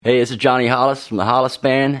Hey, this is Johnny Hollis from the Hollis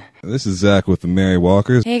Band. This is Zach with the Mary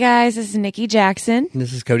Walkers. Hey guys, this is Nikki Jackson.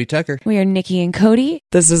 This is Cody Tucker. We are Nikki and Cody.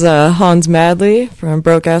 This is Hans Madley from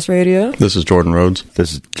Broke Ass Radio. This is Jordan Rhodes.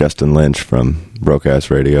 This is Justin Lynch from Broke Ass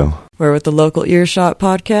Radio. We're with the Local Earshot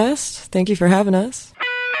Podcast. Thank you for having us.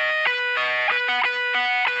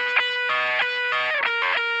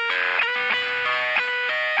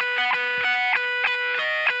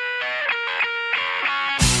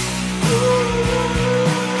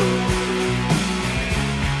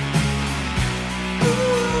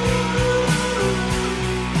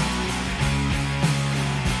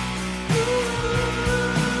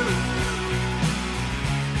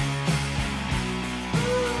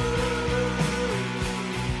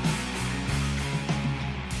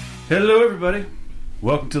 Hello, everybody.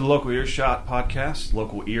 Welcome to the Local Earshot Podcast.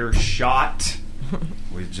 Local Earshot.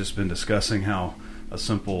 We've just been discussing how a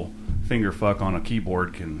simple finger fuck on a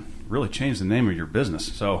keyboard can really change the name of your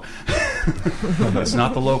business. So, it's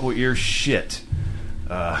not the Local Ear shit.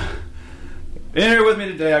 In here with me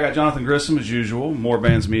today, I got Jonathan Grissom, as usual. More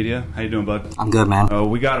Bands Media. How you doing, bud? I'm good, man.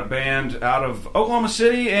 We got a band out of Oklahoma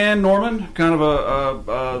City and Norman, kind of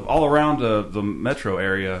a all around the metro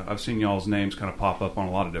area. I've seen y'all's names kind of pop up on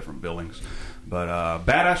a lot of different buildings. But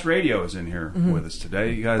Badass Radio is in here with us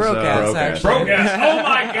today. You guys, Broke Ass, actually. Broke Ass. Oh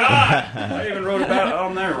my God! I even wrote about it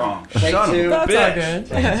on there wrong. Son of a That's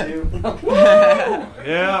bitch. all good. Woo!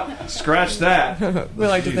 Yeah, scratch that. We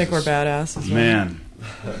like to think we're badasses. Man.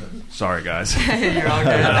 Sorry, guys. You're all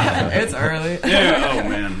good. It's early. Yeah. Oh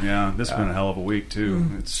man. Yeah. This has been a hell of a week too.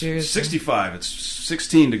 It's Seriously. 65. It's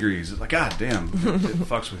 16 degrees. It's like, God damn. It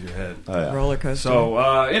fucks with your head. Oh, yeah. Roller coaster.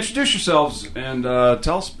 So introduce yourselves and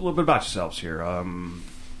tell us a little bit about yourselves here.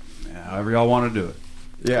 However y'all want to do it.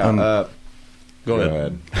 Yeah. Go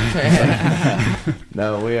ahead.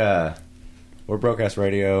 No, we're Broke Ass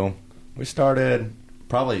Radio. We started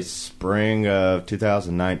probably spring of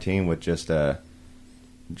 2019 with just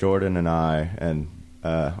Jordan and I and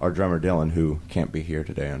our drummer Dylan, who can't be here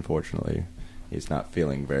today, unfortunately. He's not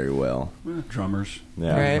feeling very well. Drummers.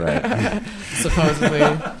 Yeah, right. Supposedly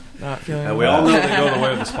not feeling We all know they go the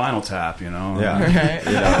way of the Spinal Tap, you know.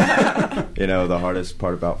 Yeah. Right. You know, the hardest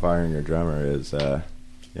part about firing your drummer is,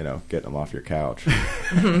 getting them off your couch.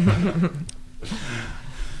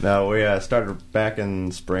 No, we started back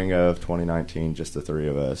in spring of 2019, just the three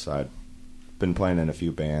of us. I'd been playing in a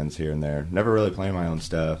few bands here and there, never really playing my own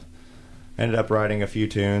stuff. Ended up writing a few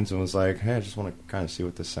tunes and was like, hey, I just want to kind of see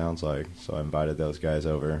what this sounds like. So I invited those guys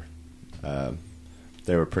over.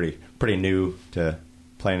 They were pretty new to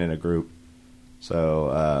playing in a group. So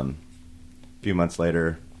a few months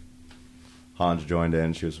later, Hans joined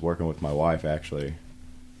in. She was working with my wife, actually.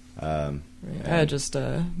 I had just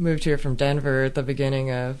moved here from Denver at the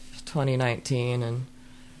beginning of 2019, and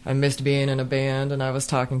I missed being in a band, and I was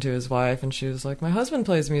talking to his wife, and she was like, my husband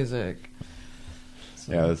plays music.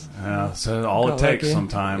 So, so all it takes lucky.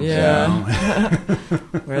 sometimes. Yeah.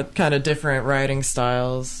 We're kind of different writing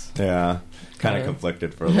styles. Yeah, kind of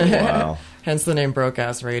conflicted for a little while. Hence the name Broke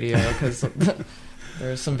Ass Radio, because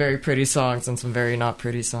there's some very pretty songs and some very not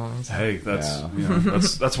pretty songs. Hey, that's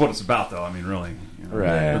what it's about, though. I mean, really.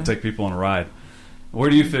 Right. It'll take people on a ride. Where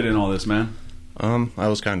do you fit in all this, man? I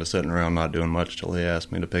was kind of sitting around not doing much till he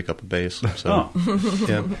asked me to pick up a bass. So,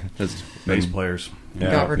 yeah, it's Bass players.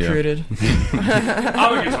 Got recruited.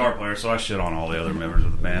 I'm a guitar player, so I shit on all the other members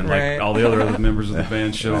of the band. Right. Like all the other members of the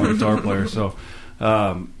band shit on the guitar player. So,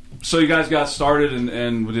 so you guys got started,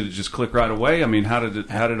 and did it just click right away? I mean, how did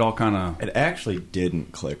it all kind of? It actually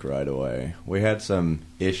didn't click right away. We had some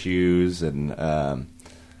issues, and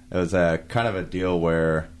it was a kind of a deal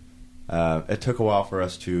where it took a while for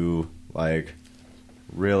us to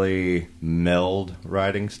really meld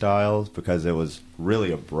writing styles because it was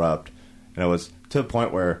really abrupt, and it was to the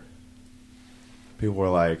point where people were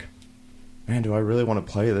like, man, do I really want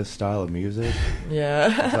to play this style of music?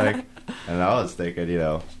 Yeah. It's like, and I was thinking,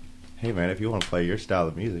 hey man, if you want to play your style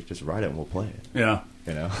of music, just write it and we'll play it. Yeah.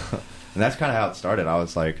 And that's kind of how it started. I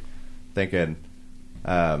was like thinking,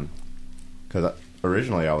 because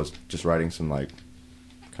originally I was just writing some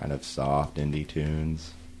kind of soft indie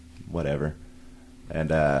tunes, whatever.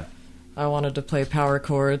 And I wanted to play power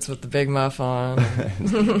chords with the Big Muff on.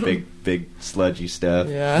 big sludgy stuff.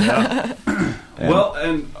 Yeah. Well,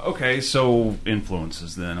 and okay, so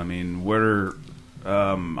influences then. I mean, where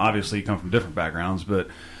obviously you come from different backgrounds, but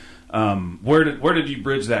where did you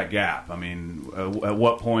bridge that gap? I mean, at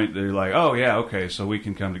what point they're like, oh yeah, okay, so we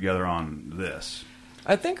can come together on this?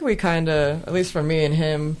 I think we kind of, at least for me and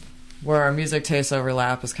him, where our music tastes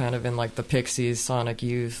overlap is kind of in the Pixies, Sonic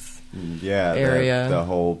Youth area. The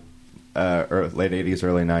whole late 80s,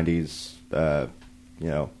 early 90s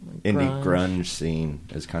indie grunge scene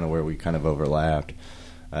is kind of where we kind of overlapped.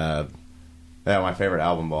 My favorite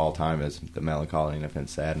album of all time is the Melancholy and Infinite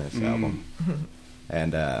Sadness album.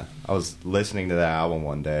 And I was listening to that album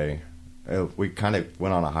one day. We kind of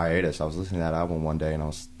went on a hiatus. I was listening to that album one day, and I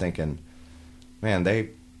was thinking, man, they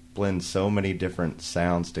blend so many different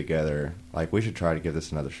sounds together. Like, we should try to give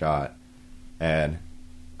this another shot. And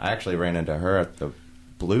I actually ran into her at the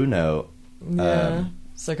Blue Note. Yeah.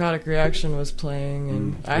 Psychotic Reaction was playing,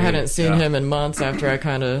 and I hadn't seen him in months after I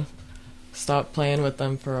kind of stopped playing with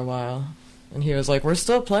them for a while. And he was like, we're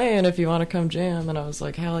still playing if you want to come jam. And I was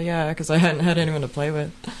like, hell yeah, because I hadn't had anyone to play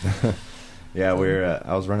with. Yeah,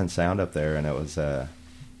 I was running sound up there, and it was kind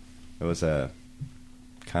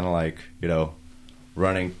of like,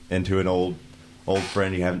 running into an old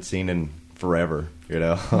friend you haven't seen in forever,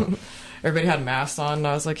 Everybody had masks on, and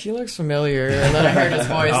I was like, he looks familiar. And then I heard his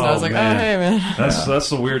voice, and I was like, man. oh, hey, man. That's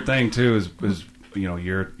the weird thing, too, is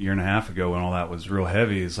year and a half ago when all that was real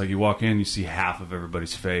heavy, it's like you walk in, you see half of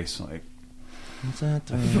everybody's face, like, what's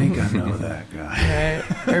that? I think I know that guy.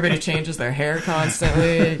 Right. Everybody changes their hair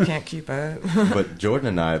constantly. You can't keep up. But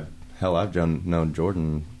Jordan and I've known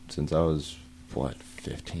Jordan since I was,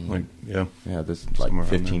 15? Yeah, this is like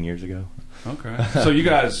 15 years ago. Okay. So you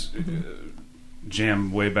guys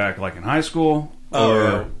jammed way back, like in high school?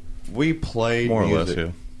 Or we played more music. or less,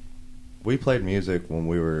 yeah. We played music when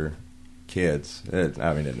we were kids. It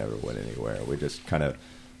never went anywhere. We just kind of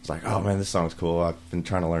was like, oh man, this song's cool. I've been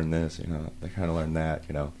trying to learn this. They kind of learn that.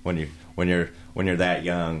 When you're that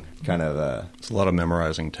young, kind of. It's a lot of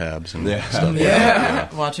memorizing tabs and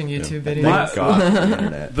stuff. Watching YouTube videos. Thank God for the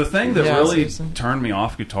internet. The thing that really turned me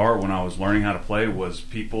off guitar when I was learning how to play was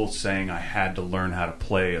people saying I had to learn how to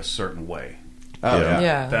play a certain way. Oh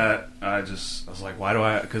yeah. That I was like, why do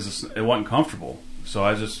I? Because it wasn't comfortable. So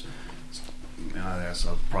I just. I guess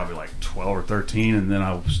I was probably like 12 or 13, and then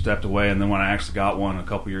I stepped away. And then when I actually got one a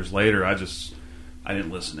couple years later, I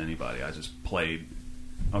didn't listen to anybody. I just played.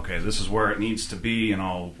 Okay, this is where it needs to be, and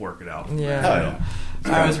I'll work it out. Yeah,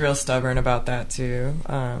 I was real stubborn about that too.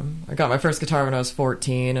 I got my first guitar when I was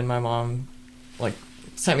 14, and my mom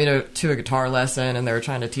sent me to a guitar lesson, and they were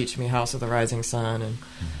trying to teach me House of the Rising Sun, and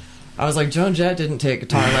I was like, Joan Jett didn't take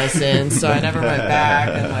guitar lessons, so I never went back.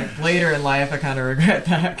 And later in life, I kind of regret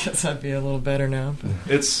that because I'd be a little better now.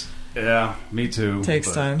 But me too.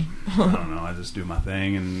 Takes time. I don't know. I just do my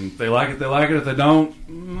thing, and if they like it, they like it. If they don't,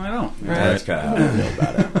 I don't. Right. That's kind of how I feel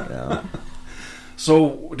about it. Yeah.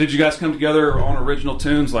 So, did you guys come together on original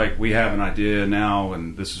tunes? Like, we have an idea now,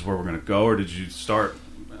 and this is where we're going to go, or did you start?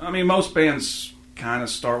 I mean, most bands kind of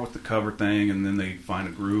start with the cover thing, and then they find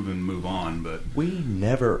a groove and move on. But we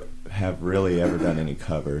never have really ever done any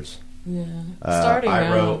covers. Yeah, starting I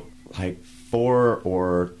now. wrote like 3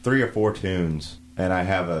 or 4 tunes, and I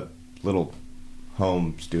have a little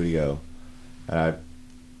home studio, and I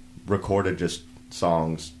recorded just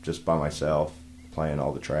songs just by myself, playing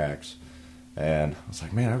all the tracks. And I was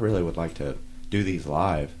like, man, I really would like to do these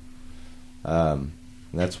live. And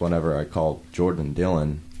that's whenever I called Jordan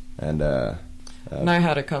Dylan, and I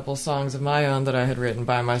had a couple songs of my own that I had written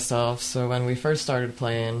by myself, so when we first started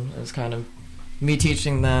playing, it was kind of me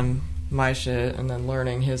teaching them my shit and then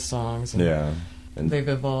learning his songs. And and they've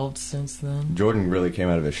evolved since then. Jordan really came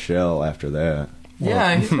out of his shell after that.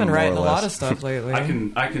 Yeah, he's been writing a or lot less. of stuff lately.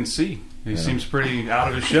 I can see. He seems pretty out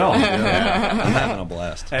of his shell. I'm having a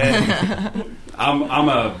blast. And I'm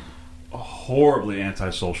a horribly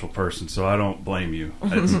antisocial person, so I don't blame you.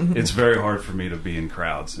 It's very hard for me to be in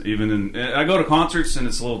crowds. Even I go to concerts, and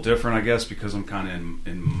it's a little different, I guess, because I'm kind of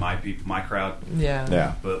in my crowd.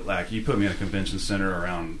 Yeah. But like, you put me in a convention center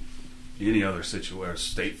around any other situation,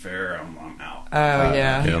 State Fair, I'm out. Oh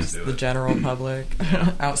yeah, Just it's do the it. general public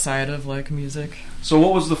outside of music. So,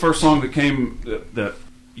 what was the first song that came that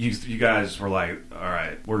you guys were like, all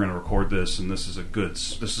right, we're going to record this, and this is a good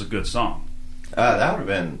song? That would have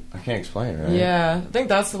been I Can't Explain, right? Yeah, I think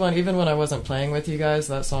that's the one. Even when I wasn't playing with you guys,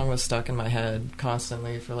 that song was stuck in my head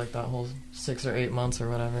constantly for that whole 6 or 8 months or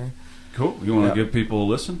whatever. Cool. You want to give people a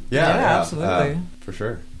listen? Yeah, absolutely. For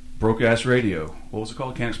sure. Broke Ass Radio. What was it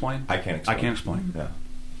called? Can't Explain? I Can't Explain. I Can't Explain. Yeah.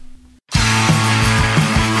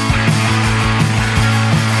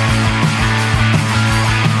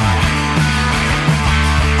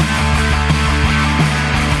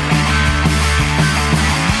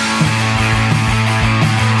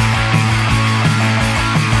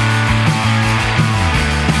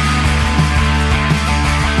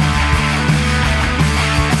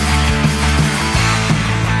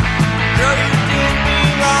 Girl, you did me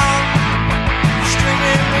wrong,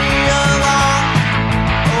 stringing me along.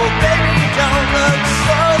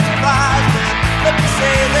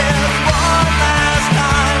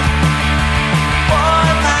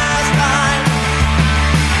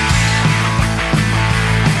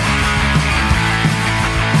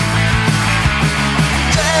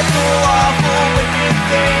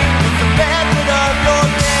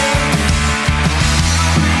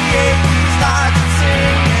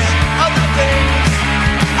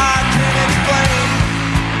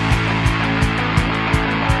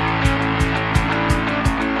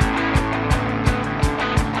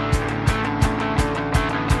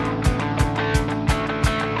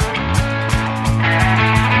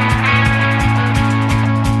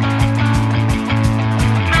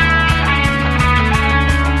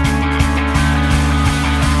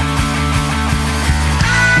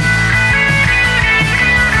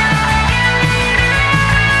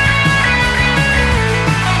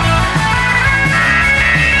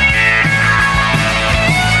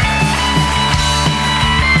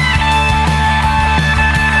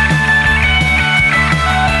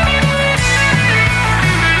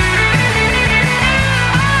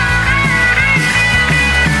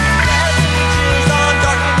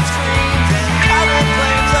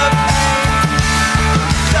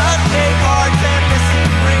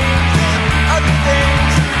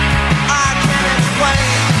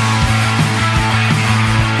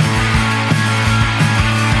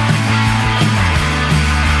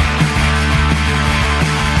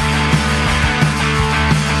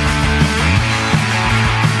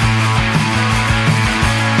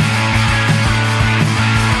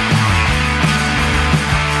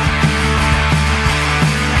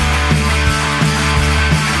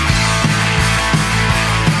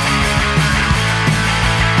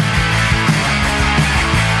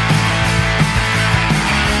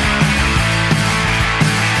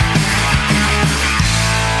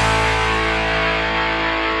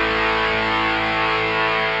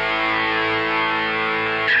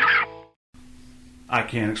 I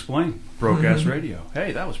Can't Explain, Broadcast Radio.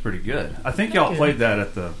 Hey, that was pretty good. I think y'all played that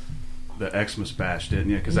at the Xmas Bash, didn't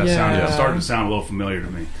you? Because that started to sound a little familiar to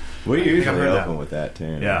me. We usually open with that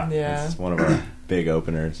tune. Yeah. It's one of our big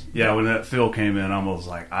openers. Yeah, when that Phil came in, I was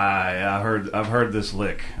like, I've heard this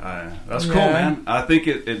lick. That's cool, man. I think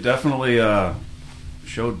it definitely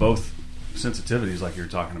showed both sensitivities like you were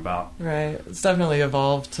talking about. Right. It's definitely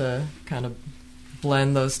evolved to kind of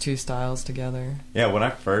blend those two styles together. Yeah, when I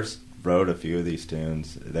first wrote a few of these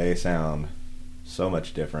tunes, they sound so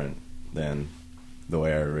much different than the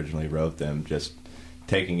way I originally wrote them. Just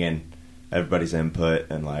taking in everybody's input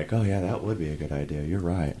and like, oh yeah, that would be a good idea. You're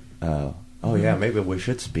right. Oh yeah, maybe we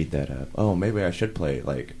should speed that up. Oh, maybe I should play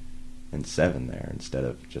like in 7 there instead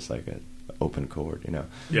of just like an open chord, you know?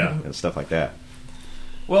 Yeah. You know, stuff like that.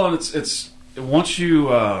 Well, and it's once you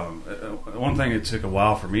one thing it took a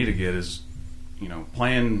while for me to get is, you know,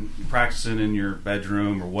 practicing in your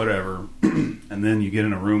bedroom or whatever, and then you get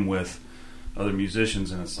in a room with other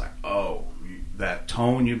musicians and it's like, oh, that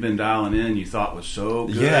tone you've been dialing in you thought was so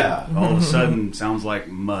good, all of a sudden sounds like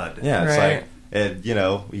mud. Yeah, it's like, you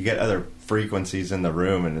know, you get other frequencies in the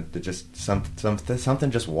room and it just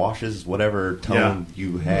something just washes whatever tone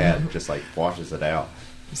you had, just like washes it out.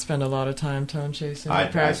 You spend a lot of time tone chasing I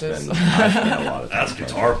practice. spend a lot of time. That's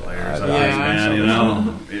guitar players, man. You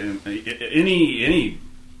know,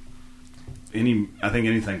 I think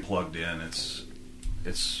anything plugged in, it's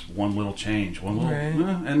one little change, one little,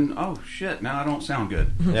 and oh shit, now I don't sound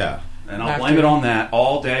good. Yeah. And I'll blame it on that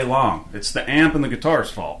all day long. It's the amp and the guitar's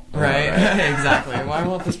fault. Right. Exactly. Why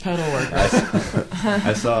won't this pedal work?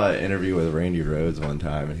 I saw an interview with Randy Rhoads one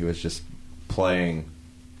time, and he was just playing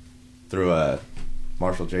through a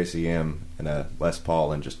Marshall JCM and a Les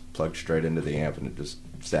Paul and just plugged straight into the amp, and it just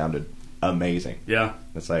sounded amazing. Yeah.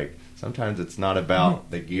 It's like, sometimes it's not about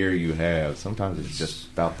the gear you have. Sometimes it's just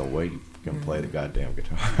about the way you can play the goddamn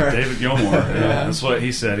guitar. David Gilmour, that's what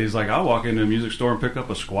he said. He's like, I'll walk into a music store and pick up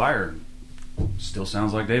a Squier. Still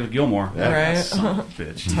sounds like David Gilmour. Yeah. Right. Son of a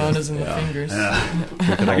bitch. Tone is in the fingers. Yeah.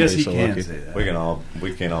 I guess he can say that.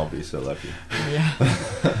 We can all be so lucky. Yeah.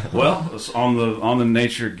 Well, on the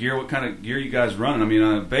nature of gear, what kind of gear you guys running? I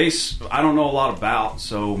mean, bass, I don't know a lot about,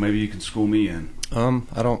 so maybe you can school me in. I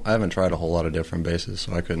haven't tried a whole lot of different basses,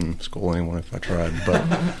 so I couldn't school anyone if I tried. But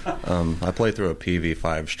I play through a PV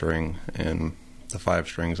 5-string, and the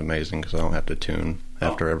 5-string's amazing because I don't have to tune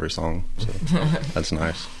after every song, so that's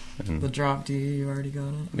nice. And the drop D, you already got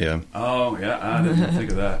it? Yeah. Oh, yeah, I didn't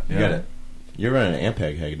think of that. Yeah. You got it. You're running an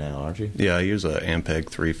Ampeg head now, aren't you? Yeah, I use a Ampeg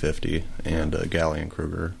 350 and a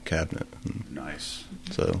Gallien-Kruger cabinet. Nice.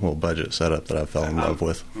 It's a little budget setup that I fell in love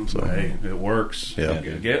with. So hey, it works. Yeah.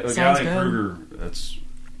 Gallien-Kruger,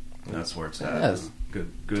 that's where it's at. Yes.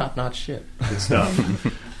 Good. Top-notch shit. Good stuff.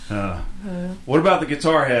 What about the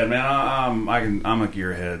guitar head, man? I'm a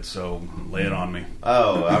gearhead, so lay it on me.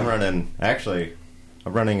 Oh, I'm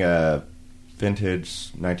running a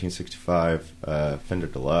vintage 1965 Fender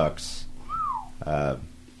Deluxe. I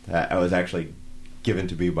was actually given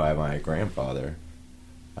to me by my grandfather.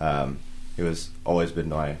 He was always been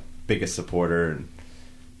my biggest supporter, and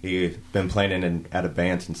he'd been playing at a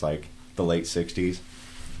band since like the late 60s.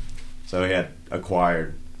 So he had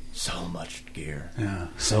acquired so much gear. Yeah.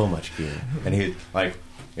 So much gear. And he, like,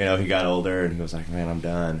 you know, he got older and he was like, man, I'm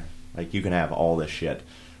done. Like, you can have all this shit.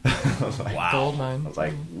 I was like, wow. Gold mine. I was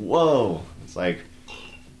like, whoa. It's like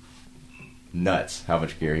nuts how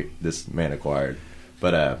much gear this man acquired.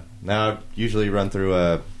 But now I usually run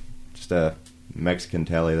through just a Mexican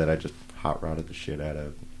Tele that I just hot rodded the shit out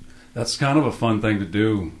of. That's kind of a fun thing to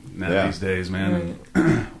do these days, man.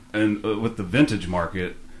 Right. And with the vintage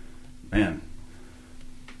market, man,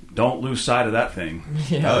 don't lose sight of that thing.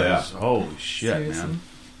 Yeah. Oh, yeah. Holy shit, Seriously. man.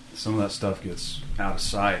 Some of that stuff gets out of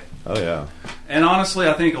sight. Oh, yeah. And honestly,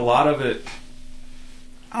 I think a lot of it,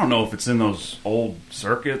 I don't know if it's in those old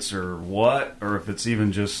circuits or what, or if it's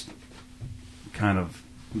even just kind of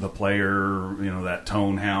the player, you know, that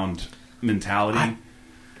tone hound mentality.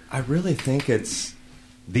 I really think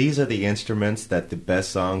these are the instruments that the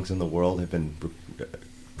best songs in the world have been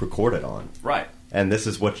recorded on. Right. And this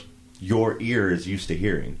is what your ear is used to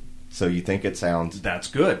hearing. So you think it sounds That's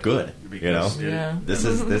good. good, Because you know? Yeah. This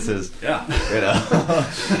is Yeah. you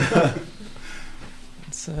know.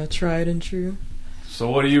 It's tried and true. So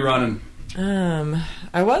what are you running?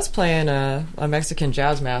 I was playing a Mexican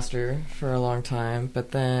jazz master for a long time,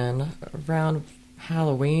 but then around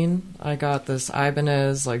Halloween, I got this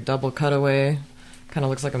Ibanez like double cutaway, kind of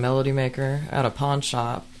looks like a melody maker, at a pawn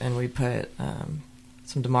shop, and we put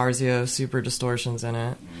some DiMarzio super distortions in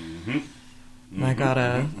it. Mm-hmm. And I got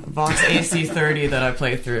a Vox AC30 that I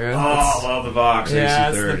play through. Oh, I love the Vox AC30. Yeah,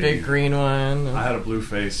 it's the big green one. I had a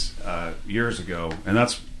Blueface years ago, and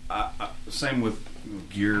that's same with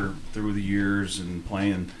gear through the years and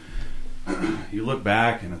playing. You look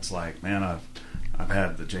back and it's like, man, I've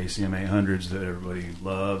had the JCM 800s that everybody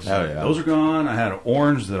loves. Oh, yeah. Those are gone. I had an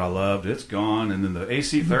orange that I loved. It's gone. And then the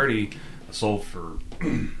AC30 I sold for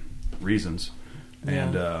reasons.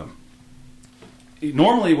 Yeah. And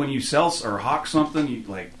normally when you sell or hawk something,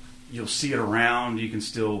 you'll see it around. You can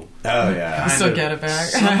still Still get it back.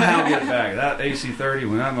 somehow get it back. That AC30,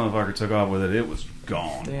 when that motherfucker took off with it, it was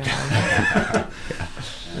gone. Yeah.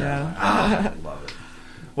 I love it.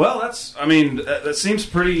 Well, that seems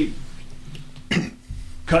pretty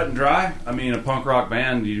cut and dry. I mean, a punk rock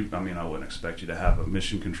band, I wouldn't expect you to have a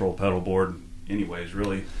Mission Control pedal board anyways,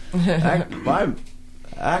 really.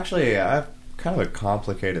 Actually, I've kind of a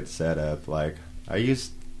complicated setup. Like, I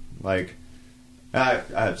use, I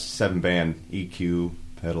have 7-band EQ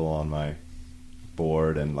pedal on my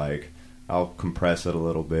board, and, I'll compress it a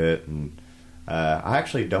little bit, and I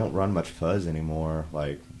actually don't run much fuzz anymore,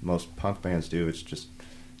 like most punk bands do. It's just,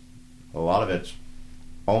 a lot of it's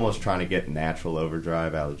almost trying to get natural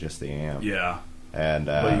overdrive out of just the amp. Yeah. And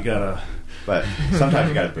but you gotta. But sometimes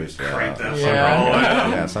you gotta boost it Crank out. that fucker all the way out.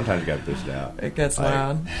 Yeah, sometimes you gotta boost it out. It gets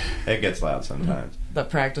loud. It gets loud sometimes. The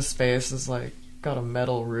practice space is got a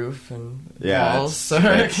metal roof and Yeah, walls, so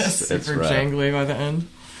it gets it's super rough. jangly by the end.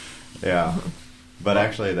 Yeah, but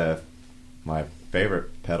actually, my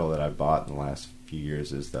favorite pedal that I bought in the last few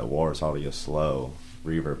years is the Walrus Audio Slow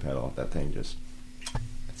reverb pedal. That thing it's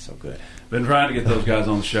so good. Been trying to get those guys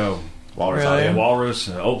on the show. Walrus Really? Audio. Walrus,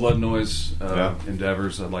 Old Blood Noise Yeah.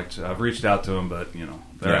 endeavors. I've reached out to them, but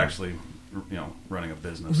they're Yeah. actually running a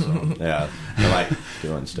business. So. Yeah, I like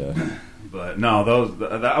doing stuff. But no,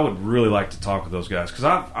 I would really like to talk with those guys because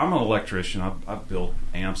I'm an electrician. I've built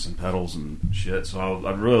amps and pedals and shit, so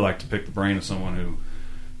I'd really like to pick the brain of someone who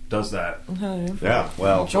does that. Yeah,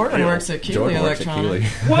 well, Jordan works at Keeley Jordan works at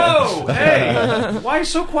Electronics. Keeley. Whoa, hey, why are you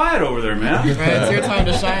so quiet over there, man? Right, it's your time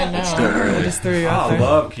to shine now. I just threw you out I there.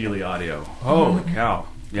 love Keeley Audio. Holy cow!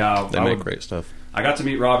 Yeah, They make great stuff. I got to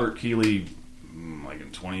meet Robert Keeley in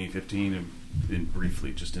 2015, and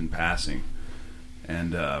briefly, just in passing,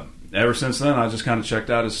 and ever since then, I just kind of checked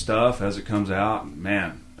out his stuff as it comes out. And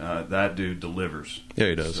man, that dude delivers. Yeah,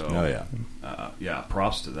 he does. So, Oh yeah. yeah,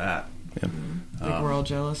 props to that. Yeah. Big we're all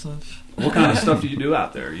jealous of. What kind of stuff do you do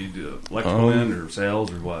out there? You do electrical end or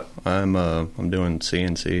sales or what? I'm doing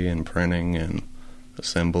CNC and printing and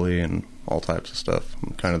assembly and all types of stuff.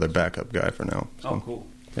 I'm kind of the backup guy for now. So. Oh, cool.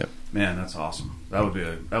 Yep. Man, that's awesome. That would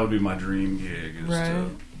be my dream gig is Right. to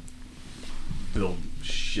build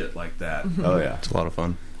shit like that. Oh yeah. It's a lot of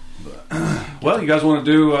fun. Well, you guys want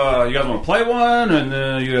to do? You guys want to play one,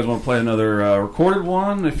 and you guys want to play another recorded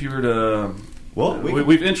one? If you were to, Well,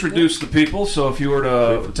 we've introduced the people, so if you were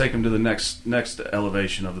to take them to the next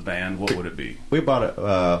elevation of the band, what would it be? we bought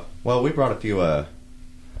we brought a few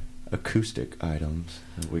acoustic items.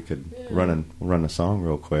 We could run a song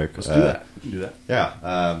real quick. Let's do that. We can do that.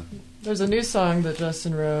 Yeah. There's a new song that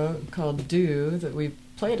Justin wrote called "Do" that we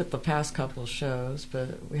played at the past couple shows,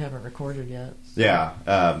 but we haven't recorded yet. So.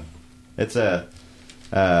 Yeah. It's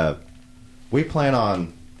we plan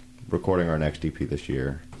on recording our next EP this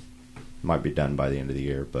year. Might be done by the end of the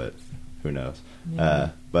year, but who knows? Yeah.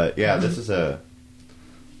 But yeah, this is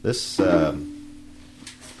That's a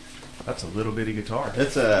little bitty guitar.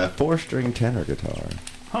 it's a 4-string tenor guitar.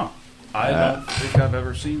 Huh. I don't think I've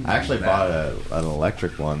ever seen I actually that. bought an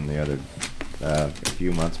electric one the other a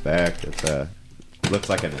few months back. It looks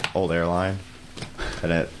like an old airline,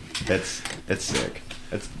 and it's sick.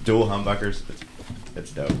 It's dual humbuckers.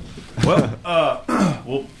 It's dope. Well,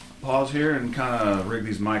 we'll pause here and kind of rig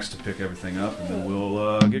these mics to pick everything up, and then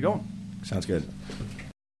we'll get going. Sounds good.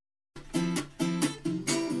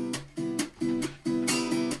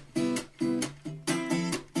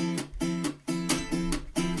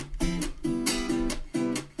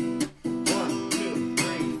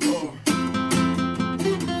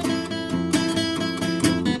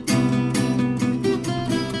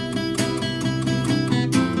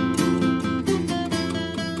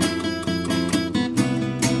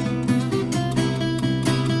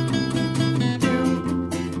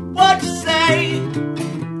 What you say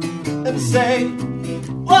and say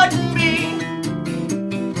what you mean.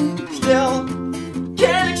 Still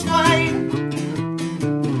can't explain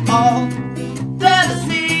all that I've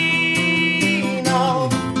seen. Oh,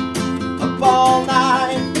 up all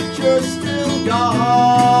night, but you're still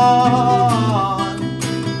gone.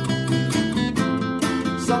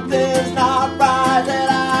 Something's not right that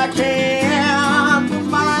I can't put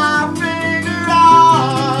my finger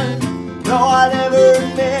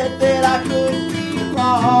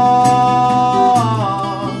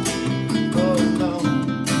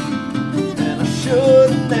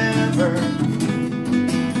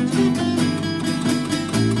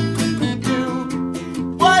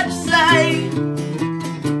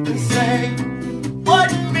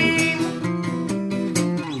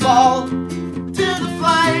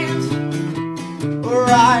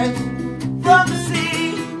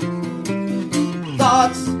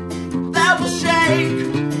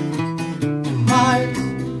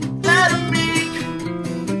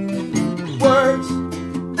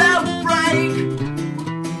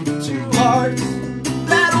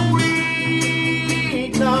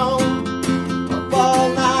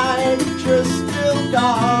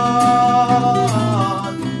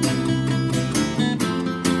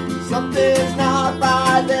Something's not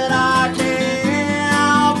right that I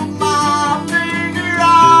can't put my finger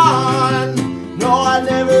on. No, I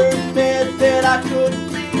never admit that I could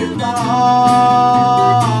be wrong.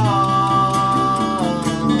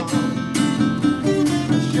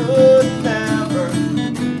 I should never.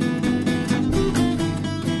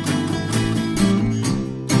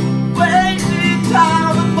 Wasting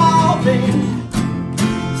time evolving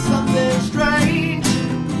something strange.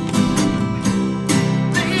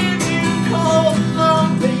 Leave you cold and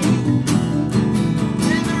lonely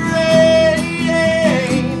in the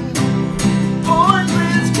rain.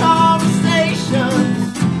 Pointless conversations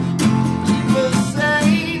keep us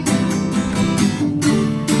sane.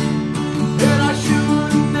 And I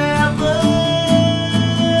should never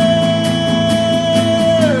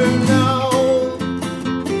know.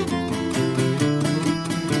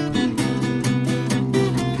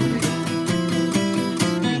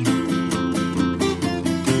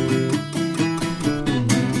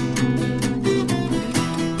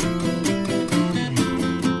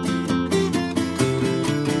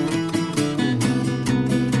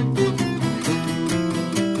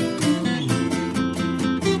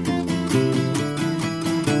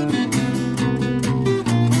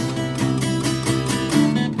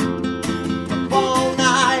 All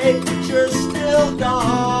night, but you're still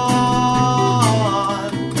gone.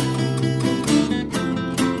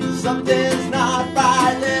 Something's not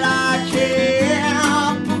right that I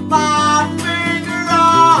can't put my finger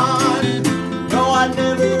on. No, I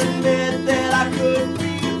never admit that I could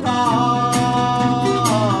be wrong.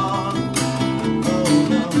 Oh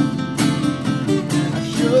no, and I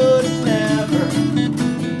should never.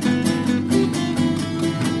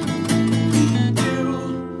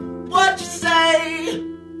 Do what you say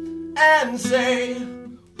and say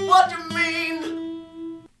what you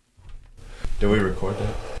mean. Do we record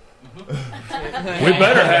that? We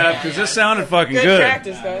better have, because this sounded fucking good.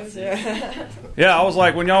 practice, guys. Yeah. Yeah, I was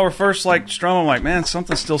like, when y'all were first like strumming, I'm like, man,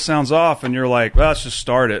 something still sounds off, and you're like, well, let's just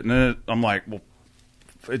start it, and then I'm like, well,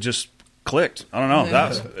 it just clicked. I don't know.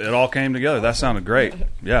 It all came together. That sounded great.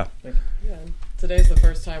 Yeah. Yeah. Today's the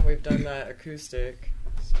first time we've done that acoustic.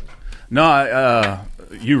 No,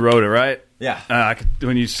 you wrote it, right? Yeah.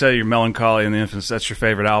 When you say your Melancholy and the Infants, that's your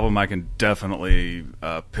favorite album, I can definitely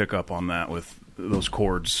pick up on that with those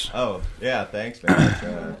chords. Oh, yeah, thanks,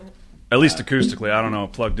 man. At least acoustically. I don't know.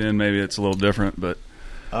 Plugged in, maybe it's a little different, but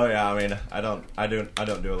Oh yeah, I mean, I don't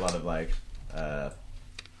do a lot of like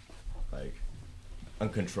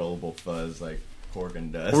uncontrollable fuzz like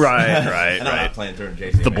Corgan does. Right. And I'm not playing through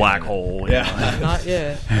JC. The black hole. Yeah. Not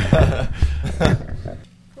yet.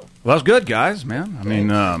 Well, that was good, guys, man. I mean,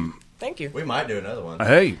 Thank you. We might do another one.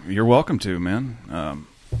 hey, you're welcome to, man.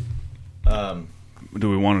 Do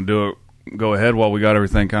we want to do it? Go ahead while we got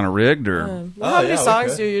everything kind of rigged, or How many we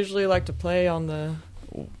songs could. do you usually like to play on the?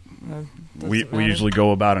 we usually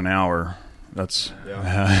go about an hour. That's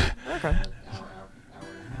Okay.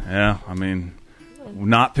 yeah. I mean,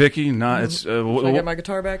 not picky. Not it's. Should I get my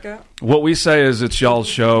guitar back out? What we say is it's y'all's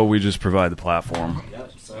show. We just provide the platform.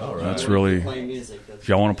 Yep. So That's really. playing music. That's If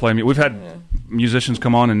y'all want to play music, we've had musicians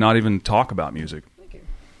come on and not even talk about music. Thank you.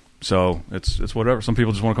 So it's whatever. Some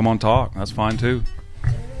people just want to come on and talk. That's fine too.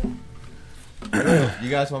 You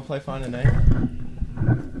guys want to play Find a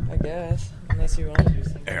Name? I guess, unless you want to do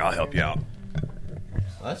something. Here, I'll help you out.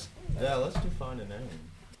 Let's do Find a Name.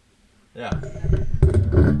 Yeah.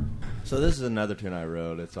 So this is another tune I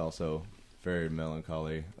wrote. It's also very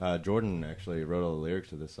melancholy. Jordan actually wrote all the lyrics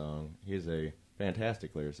to this song. He's a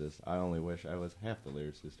fantastic lyricist. I only wish I was half the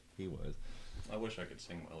lyricist he was. I wish I could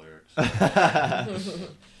sing my lyrics. Yeah, It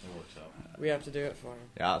works out. We have to do it for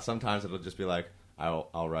him. sometimes it'll just be like,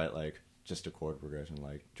 I'll write like just a chord progression,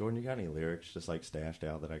 like, Jordan, you got any lyrics just like stashed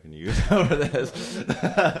out that I can use over this?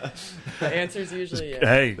 The answer's usually yes.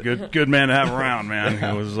 Hey, good man to have around, man.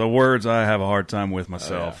 It was the words I have a hard time with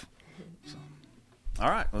myself. So, all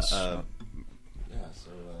right, let's.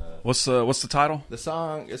 What's the title? The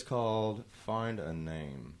song is called Find a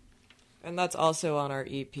Name. And that's also on our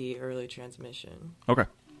EP, Early Transmission. Okay.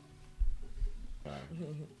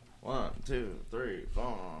 1, 2, 3,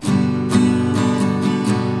 4.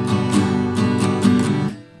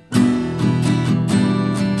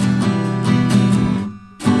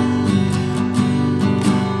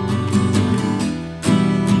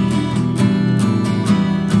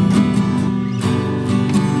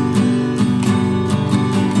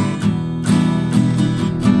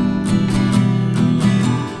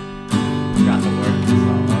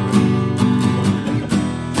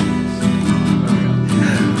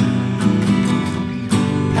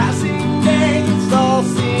 Passing day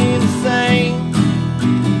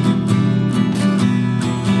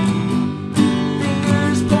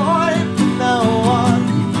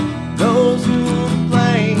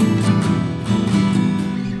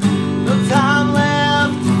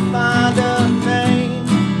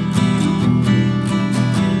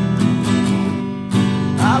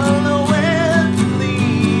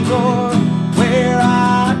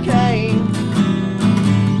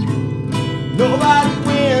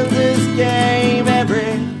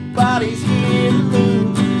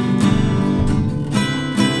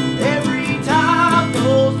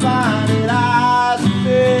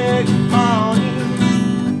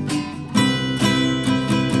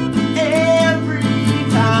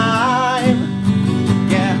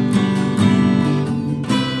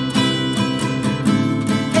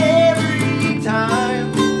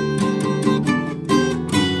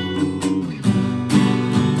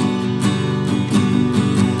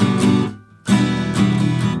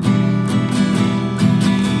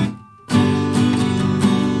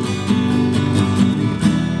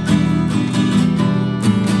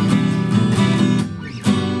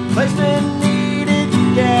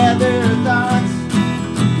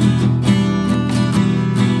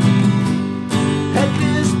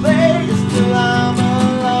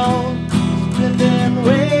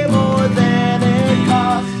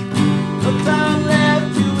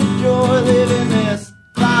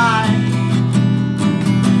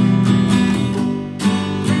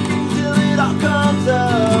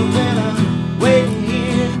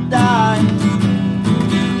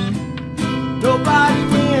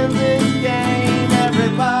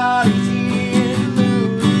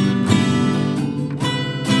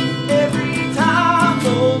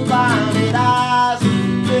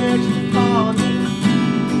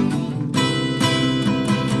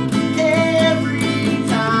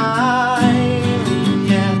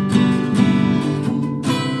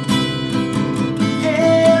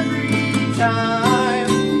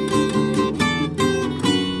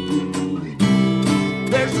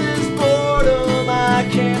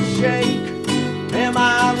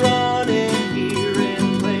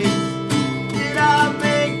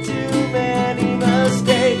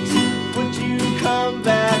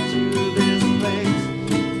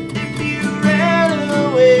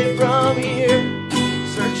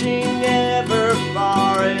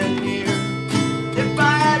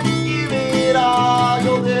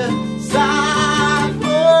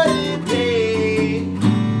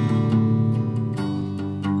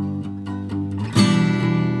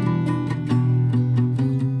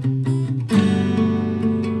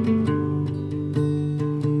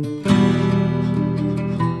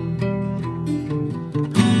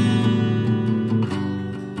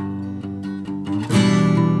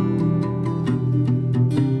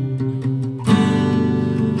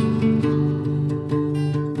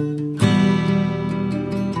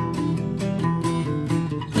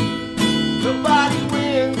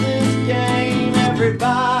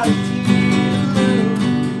everybody tears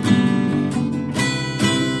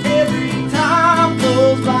every time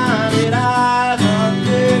those blinded eyes are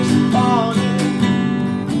fixed upon you.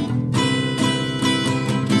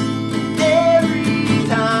 Every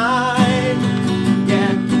time,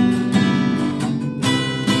 yeah.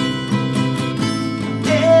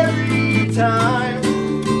 Every time.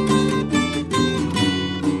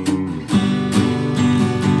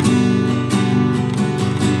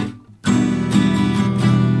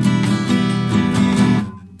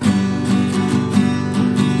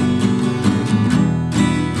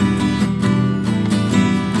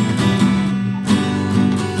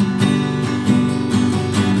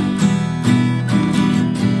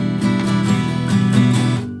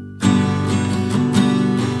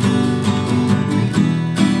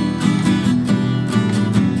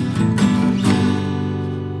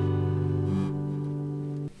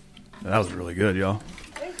 That was really good, y'all.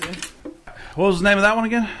 Thank you. What was the name of that one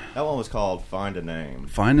again? That one was called Find a Name.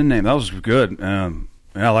 Find a Name. That was good.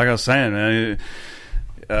 Yeah, like I was saying, man,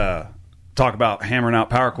 talk about hammering out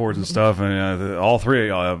power chords and stuff, and all three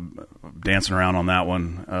of y'all dancing around on that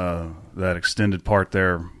one. That extended part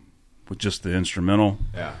there with just the instrumental.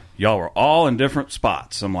 Yeah. Y'all were all in different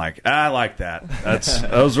spots. I'm like, I like that.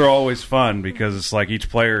 Those are always fun because it's like each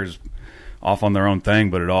player is off on their own thing,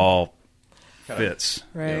 but it all fits.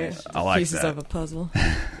 Right. I like pieces that. of a puzzle.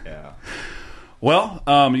 Yeah. Well,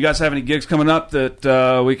 you guys have any gigs coming up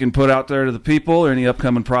that we can put out there to the people, or any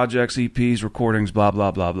upcoming projects, EPs, recordings, blah,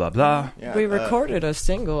 blah, blah, blah, blah? Yeah, we recorded a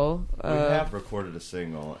single. We have recorded a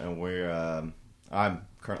single, and we're I'm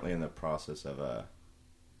currently in the process of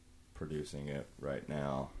producing it right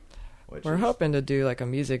now. We're hoping to do like a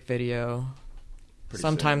music video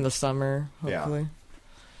sometime soon. this summer, hopefully. Yeah.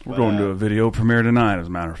 We're going to a video premiere tonight, as a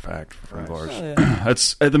matter of fact, for Right. ours. Oh, yeah.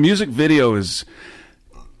 It's the music video is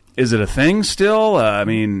it a thing still? I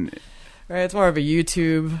mean, Right, it's more of a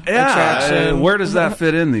YouTube attraction. where does that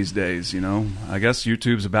fit in these days? You know, I guess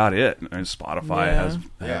YouTube's about it, and Spotify has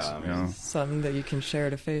Yeah, you know. Something that you can share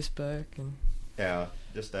to Facebook and Yeah,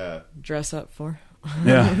 just dress up for.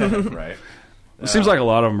 Yeah. right. It seems like a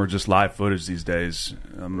lot of them are just live footage these days.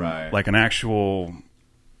 Right. Like an actual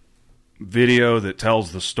video that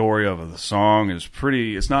tells the story of the song is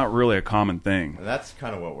it's not really a common thing. And that's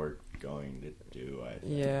kind of what we're going to do, I think.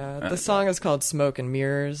 Yeah, the song is called Smoke and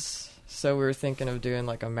Mirrors. So we were thinking of doing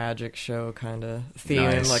like a magic show kind of theme,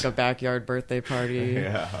 Nice. like a backyard birthday party.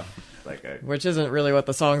 Yeah. Like Which isn't really what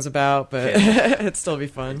the song's about, but it'd still be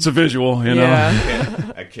fun. It's a visual, you know.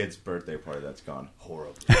 Yeah. a kid's birthday party that's gone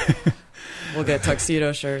horribly. We'll get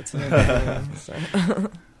tuxedo shirts and everything. So.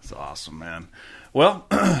 It's awesome, man. Well,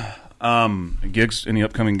 gigs, any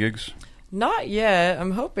upcoming gigs? Not yet.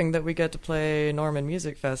 I'm hoping that we get to play Norman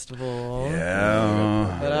Music Festival.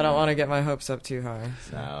 Yeah. But I don't want to get my hopes up too high.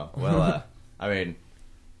 So. No. Well, I mean,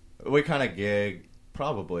 we kind of gig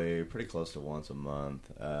probably pretty close to once a month.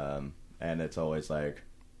 And it's always like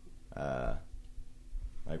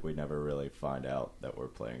we never really find out that we're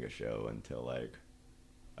playing a show until like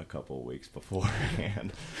a couple weeks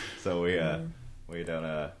beforehand. So we don't We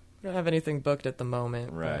don't have anything booked at the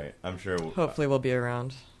moment. right. I'm sure Hopefully we'll be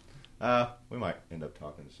around. we might end up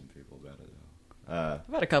talking to some people about it though.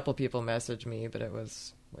 I've had a couple people message me, but it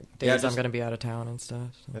was like days Yeah, I'm just- going to be out of town and stuff.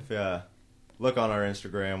 So. If you look on our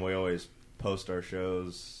Instagram, we always post our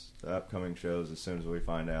shows, the upcoming shows, as soon as we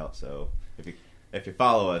find out. So if you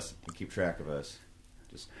follow us and keep track of us,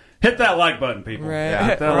 just Hit that like button, people. Right. Yeah,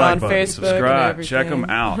 hit that We're like on button. Facebook and Subscribe. Check them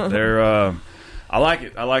everything. out. They're. I like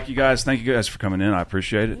it. I like you guys. Thank you guys for coming in. I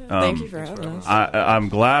appreciate it. Thank you for having us. I'm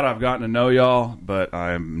glad I've gotten to know y'all, but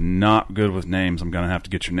I'm not good with names. I'm going to have to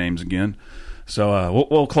get your names again. So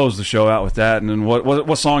we'll close the show out with that. And then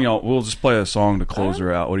what song y'all? We'll just play a song to close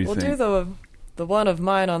her out. What do you think? We'll do the one of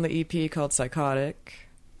mine on the EP called Psychotic.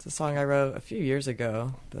 It's a song I wrote a few years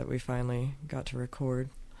ago that we finally got to record.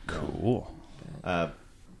 Cool. I'm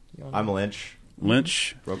Lynch,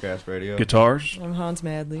 Broke Ass Radio. guitars. I'm Hans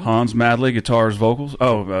Madley. Hans Madley, guitars, vocals.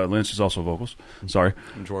 Oh, Lynch is also vocals. Sorry.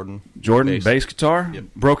 And Jordan, Bass guitar. Yep.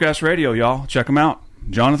 Broke Ass Radio, y'all. Check them out.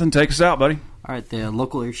 Jonathan, take us out, buddy. All right, the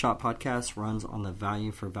Local Earshot podcast runs on the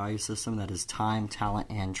value for value system that is time, talent,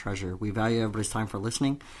 and treasure. We value everybody's time for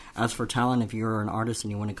listening. As for talent, if you're an artist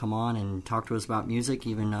and you want to come on and talk to us about music,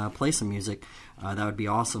 even play some music, that would be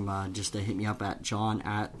awesome. Just to hit me up at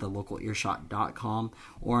john@thelocalearshot.com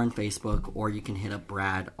or on Facebook, or you can hit up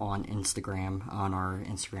Brad on Instagram, on our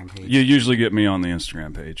Instagram page. You usually get me on the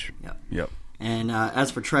Instagram page. Yep. Yep. And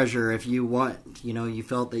as for treasure, if you want, you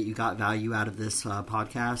felt that you got value out of this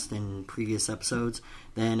podcast and previous episodes,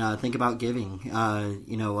 then think about giving.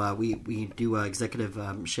 We do executive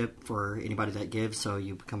ship for anybody that gives, so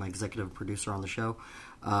you become an executive producer on the show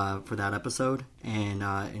for that episode.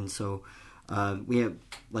 And so we have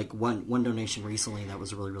like one donation recently that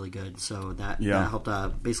was really, really good. So that helped.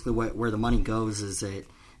 Basically, where the money goes is it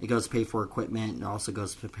goes to pay for equipment, and it also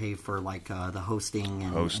goes to pay for like the hosting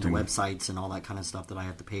and the websites and all that kind of stuff that I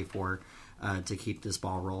have to pay for to keep this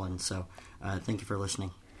ball rolling. So thank you for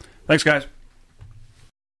listening. Thanks, guys.